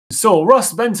So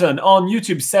Ross Benton on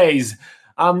YouTube says,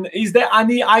 is there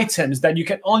any items that you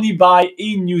can only buy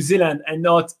in New Zealand and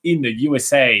not in the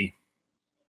USA?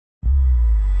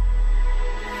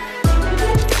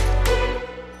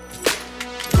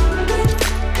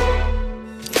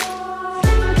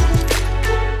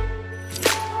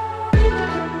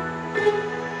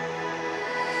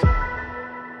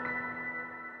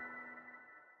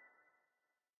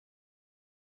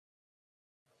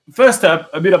 First up,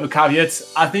 a bit of a caveat.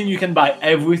 I think you can buy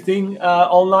everything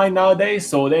online nowadays.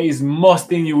 So there is most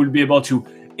things you will be able to,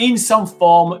 in some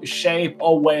form, shape,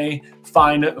 or way,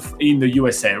 find in the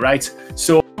USA, right?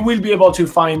 So you will be able to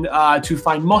find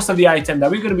most of the items that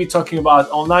we're going to be talking about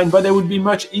online, but it would be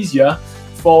much easier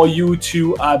for you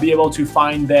to be able to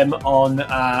find them on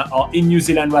or in New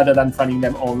Zealand rather than finding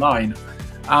them online.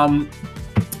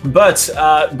 But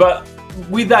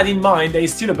with that in mind, there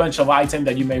is still a bunch of items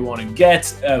that you may want to get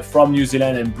from New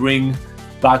Zealand and bring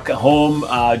back home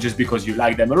just because you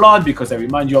like them a lot, because they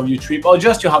remind you of your trip, or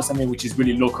just to have something which is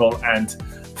really local and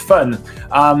fun.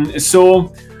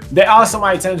 So there are some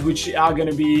items which are going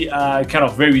to be kind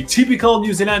of very typical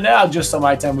New Zealand. There are just some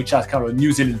items which are kind of a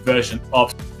New Zealand version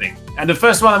of something. And the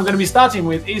first one I'm going to be starting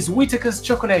with is Whittaker's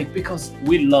chocolate, because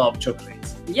we love chocolate.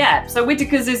 Yeah, so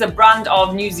Whittaker's is a brand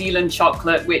of New Zealand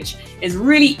chocolate which is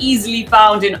really easily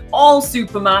found in all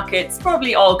supermarkets,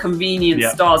 probably all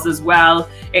convenience stores as well.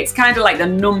 It's kind of like the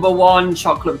 #1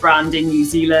 chocolate brand in New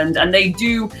Zealand, and they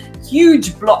do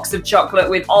huge blocks of chocolate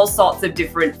with all sorts of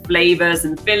different flavors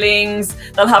and fillings.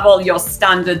 They'll have all your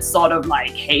standard sort of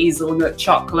like hazelnut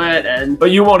chocolate and...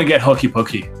 But you want to get Hokey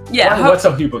Pokey. Yeah. What's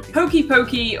Hokey Pokey? Hokey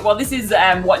Pokey, well, this is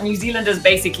what New Zealanders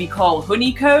basically call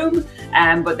honeycomb,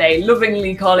 but they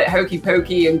lovingly call it Hokey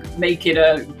Pokey and make it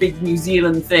a big New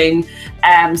Zealand thing.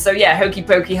 So yeah, Hokey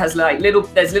Pokey has like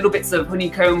there's little bits of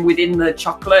honeycomb within the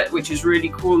chocolate, which is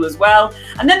really cool as well.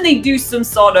 And then they do some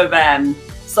sort of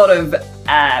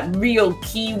real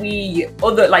Kiwi,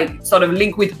 other like sort of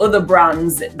link with other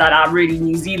brands that are really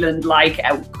New Zealand, like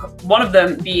one of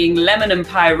them being Lemon and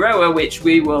Pyroa, which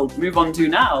we will move on to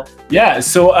now. Yeah,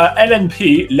 so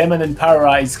LNP, Lemon and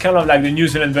Pyroa, is kind of like the New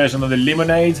Zealand version of the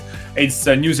lemonade. It's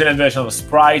a New Zealand version of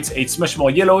Sprite. It's much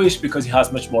more yellowish because it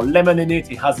has much more lemon in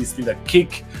it. It has this little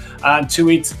kick to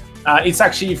it. It's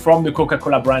actually from the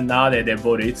Coca-Cola brand now. They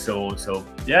bought it, so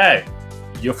yeah.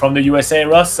 You're from the USA,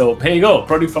 Russ, so here you go,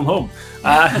 product from home.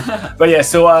 But yeah,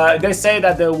 so they say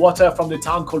that the water from the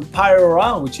town called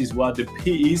Pyroa, which is what the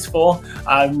P is for,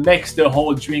 makes the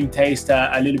whole drink taste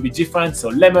a little bit different. So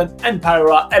Lemon and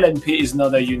Pyroa, LNP, is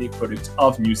another unique product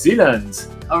of New Zealand.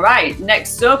 All right,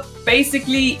 next up,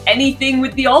 basically anything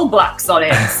with the All Blacks on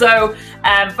it. So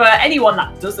for anyone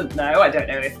that doesn't know, I don't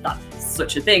know if that's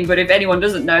such a thing, but if anyone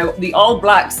doesn't know, the All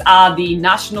Blacks are the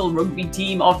national rugby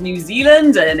team of New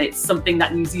Zealand, and it's something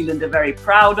that New Zealand are very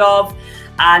proud of.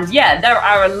 And yeah, there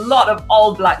are a lot of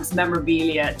All Blacks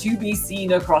memorabilia to be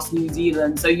seen across New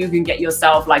Zealand. So you can get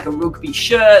yourself like a rugby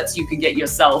shirt, you can get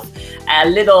yourself a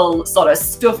little sort of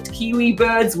stuffed Kiwi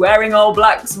birds wearing All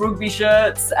Blacks rugby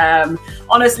shirts.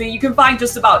 Honestly, you can find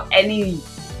just about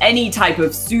any type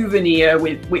of souvenir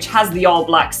which has the All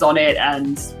Blacks on it,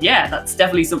 and yeah, that's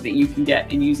definitely something you can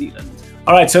get in New Zealand.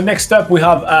 All right, so next up we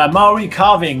have Maori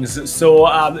carvings. So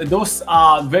those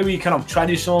are very kind of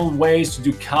traditional ways to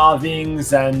do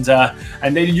carvings, and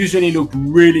they usually look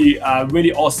really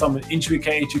awesome and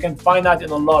intricate. You can find that in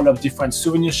a lot of different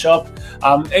souvenir shops.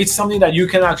 It's something that you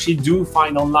can actually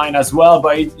find online as well,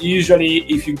 but usually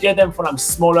if you get them from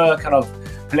smaller kind of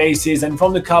places, and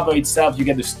from the cover itself you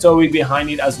get the story behind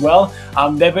it as well.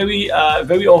 They're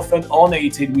very often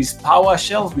ornated with power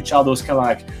shells, which are those kind of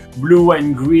like blue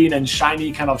and green and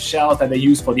shiny kind of shells that they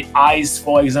use for the eyes,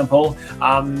 for example.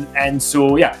 And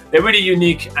so yeah, they're really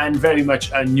unique and very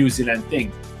much a New Zealand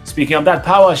thing. Speaking of that,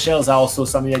 power shells are also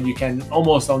something that you can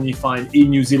almost only find in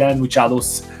New Zealand, which are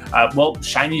those well,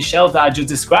 shiny shells that I just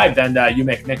described, and you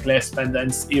make necklace,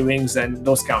 pendants, earrings, and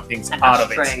those kind of things and out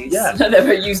ashtrays. Of it. Yeah,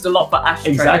 they're used a lot for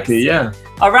ashtrays. Exactly, yeah.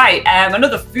 All right,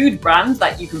 another food brand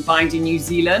that you can find in New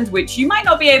Zealand, which you might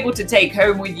not be able to take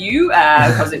home with you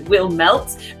because it will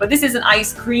melt, but this is an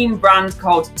ice cream brand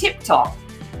called Tip Top.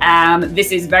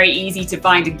 This is very easy to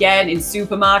find again in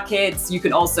supermarkets. You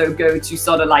can also go to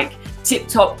sort of like Tip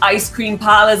Top ice cream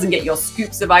parlors and get your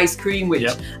scoops of ice cream, which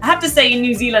I have to say in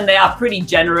New Zealand they are pretty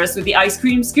generous with the ice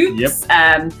cream scoops.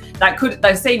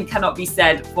 The same cannot be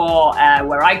said for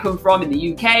where I come from in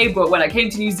the UK, but when I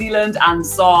came to New Zealand and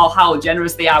saw how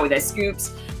generous they are with their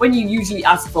scoops, when you usually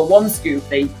ask for one scoop,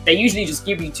 they usually just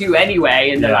give you two anyway,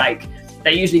 and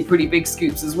they're usually pretty big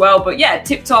scoops as well. But yeah,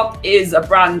 Tip Top is a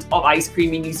brand of ice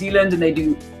cream in New Zealand, and they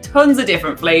do tons of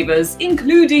different flavors,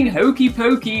 including Hokey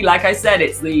Pokey. Like I said,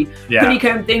 it's the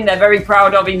honeycomb thing they're very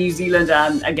proud of in New Zealand.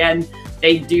 And again,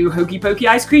 they do Hokey Pokey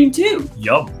ice cream too.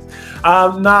 Yup.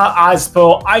 Now, as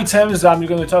per items, I'm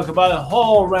going to talk about a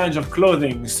whole range of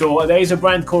clothing. So there is a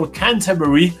brand called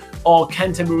Canterbury, or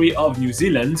Canterbury of New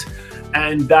Zealand.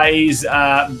 And that is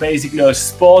basically a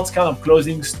sports kind of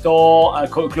clothing store,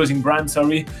 clothing brand,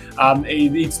 sorry.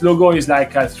 Its logo is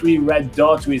like 3 red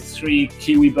dots with 3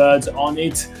 kiwi birds on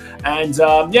it. And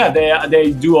yeah,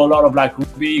 they do a lot of like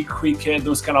rugby, cricket,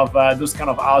 those kind of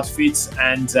outfits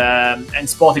and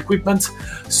sport equipment.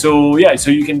 So yeah,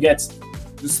 so you can get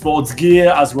sports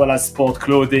gear as well as sport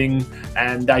clothing,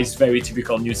 and that is very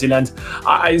typical New Zealand.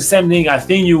 Same thing, I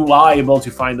think you are able to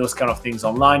find those kind of things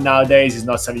online nowadays. It's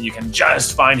not something you can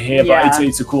just find here, but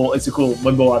it's a cool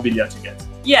memorabilia to get.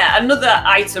 Yeah, another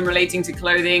item relating to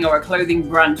clothing, or a clothing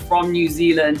brand from New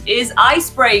Zealand, is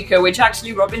Icebreaker, which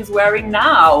actually Robin's wearing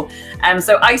now.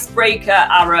 So Icebreaker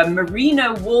are a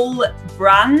merino wool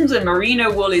brand, and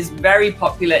merino wool is very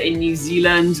popular in New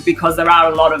Zealand because there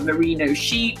are a lot of merino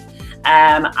sheep.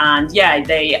 And yeah,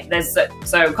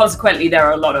 so consequently there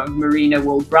are a lot of merino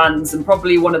wool brands, and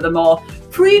probably one of the more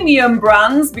premium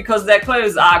brands, because their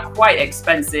clothes are quite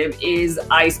expensive, is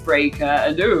Icebreaker.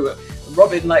 And ooh,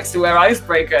 Robin likes to wear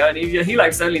Icebreaker, and he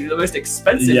likes only the most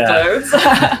expensive clothes.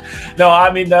 No,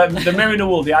 I mean the merino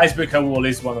wool, the Icebreaker wool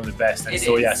is one of the best. And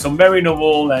so merino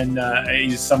wool and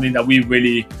is something that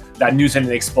that New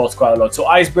Zealand exports quite a lot. So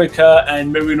Icebreaker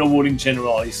and merino wool in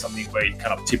general is something very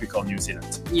kind of typical New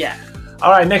Zealand. Yeah. All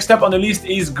right, next up on the list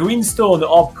is greenstone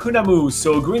or punamu.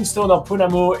 So greenstone or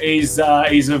punamu is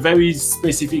a very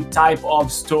specific type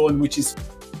of stone, which is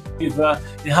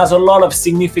it has a lot of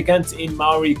significance in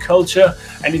Maori culture,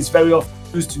 and it's very often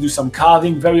used to do some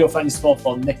carving. Very often it's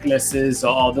for necklaces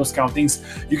or those kind of things.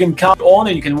 You can carve on,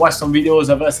 and you can watch some videos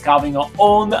of us carving our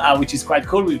own, which is quite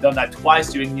cool. We've done that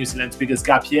twice during New Zealand's biggest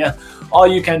gap year. Or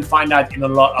you can find that in a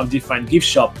lot of different gift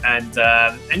shops, and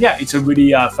yeah, it's a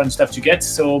really fun stuff to get.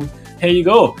 So here you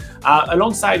go.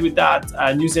 Alongside with that,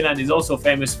 New Zealand is also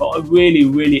famous for a really,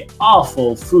 really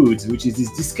awful food, which is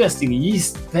this disgusting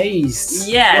yeast paste.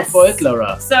 Yes. Go for it,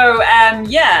 Laura. So,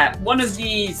 yeah, one of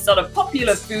the sort of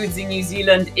popular foods in New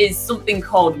Zealand is something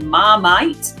called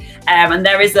Marmite. And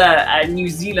there is a New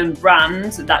Zealand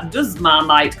brand that does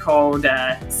Marmite called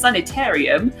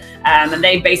Sanitarium. And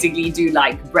they basically do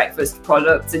like breakfast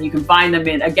products, and you can find them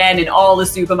in all the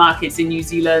supermarkets in New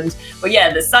Zealand. But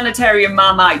yeah, the Sanitarium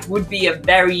Marmite would be a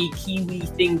very Kiwi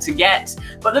thing to get.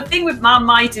 But the thing with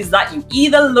Marmite is that you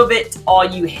either love it or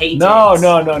you hate it.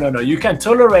 No. You can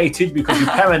tolerate it because your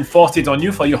parents forced it on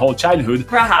you for your whole childhood.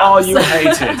 Perhaps. Or you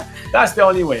hate it. That's the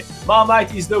only way.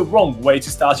 Marmite is the wrong way to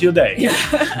start your day.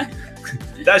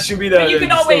 That should be the.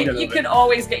 You can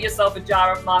always get yourself a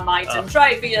jar of Marmite and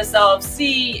try it for yourself.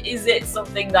 See, is it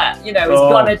something that is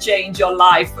gonna change your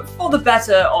life for the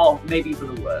better, or maybe for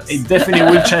the worse? It definitely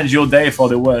will change your day for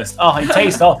the worst. Oh, it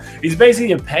tastes. It's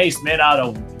basically a paste made out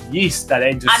of yeast that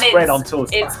they just spread on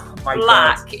toast. It's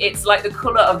black. God. It's like the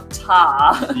color of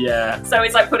tar. Yeah. So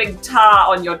it's like putting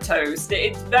tar on your toast.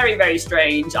 It's very, very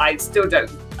strange. I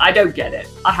don't get it.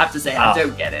 I have to say, I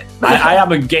don't get it. I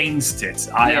am against it.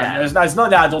 It's not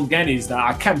that I don't get it, it's that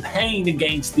I campaign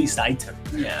against this item.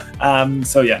 Yeah.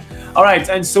 So yeah. All right,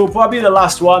 and so probably the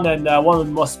last one, and one of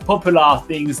the most popular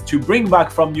things to bring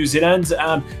back from New Zealand.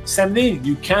 Same thing,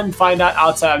 you can find that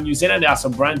outside of New Zealand. There are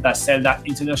some brands that sell that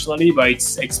internationally, but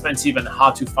it's expensive and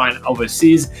hard to find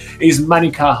overseas. Is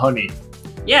Manuka honey.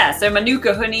 Yeah, so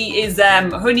Manuka honey is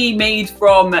honey made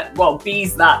from,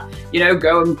 bees that,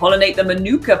 go and pollinate the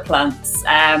Manuka plants,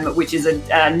 which is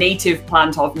a native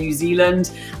plant of New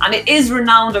Zealand. And it is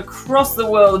renowned across the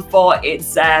world for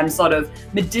its sort of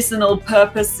medicinal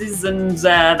purposes and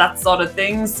that sort of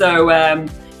thing. So,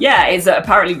 yeah, it's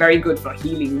apparently very good for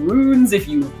healing wounds if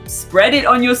you spread it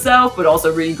on yourself, but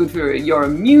also really good for your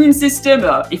immune system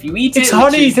if you eat it. It's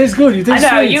honey, it tastes good. I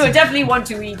know, you would definitely want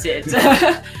to eat it.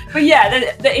 But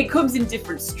yeah, it comes in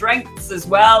different strengths as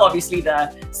well. Obviously,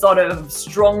 the sort of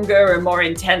stronger and more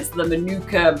intense the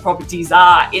Manuka properties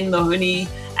are in the honey,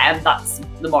 and that's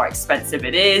the more expensive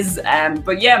it is.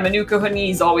 But yeah, Manuka honey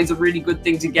is always a really good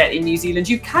thing to get in New Zealand.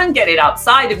 You can get it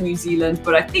outside of New Zealand,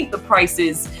 but I think the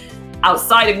prices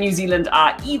outside of New Zealand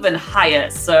are even higher.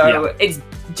 So it's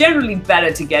generally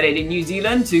better to get it in New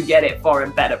Zealand to get it for a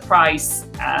better price.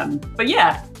 But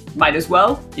yeah, might as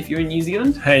well if you're in New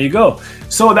Zealand. There you go.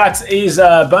 So that is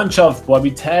a bunch of probably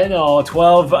 10 or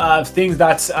 12 things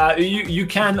that you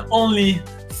can only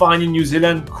find in New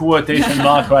Zealand, quotation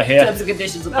mark right here. Terms and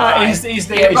conditions apply. It's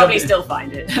the You'll age probably of, still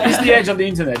find it. it's the age of the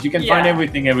internet. You can find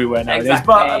everything everywhere nowadays.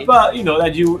 Exactly. But you know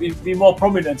that you be more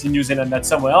prominent in New Zealand than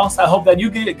somewhere else. I hope that you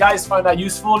guys find that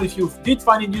useful. If you did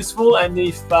find it useful, and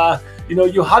if you know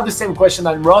you had the same question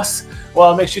than Ross,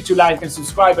 well, make sure to like and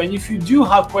subscribe. And if you do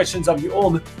have questions of your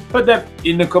own, put them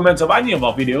in the comments of any of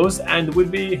our videos, and we'll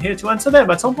be here to answer them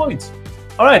at some point.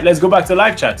 All right, let's go back to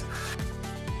live chat.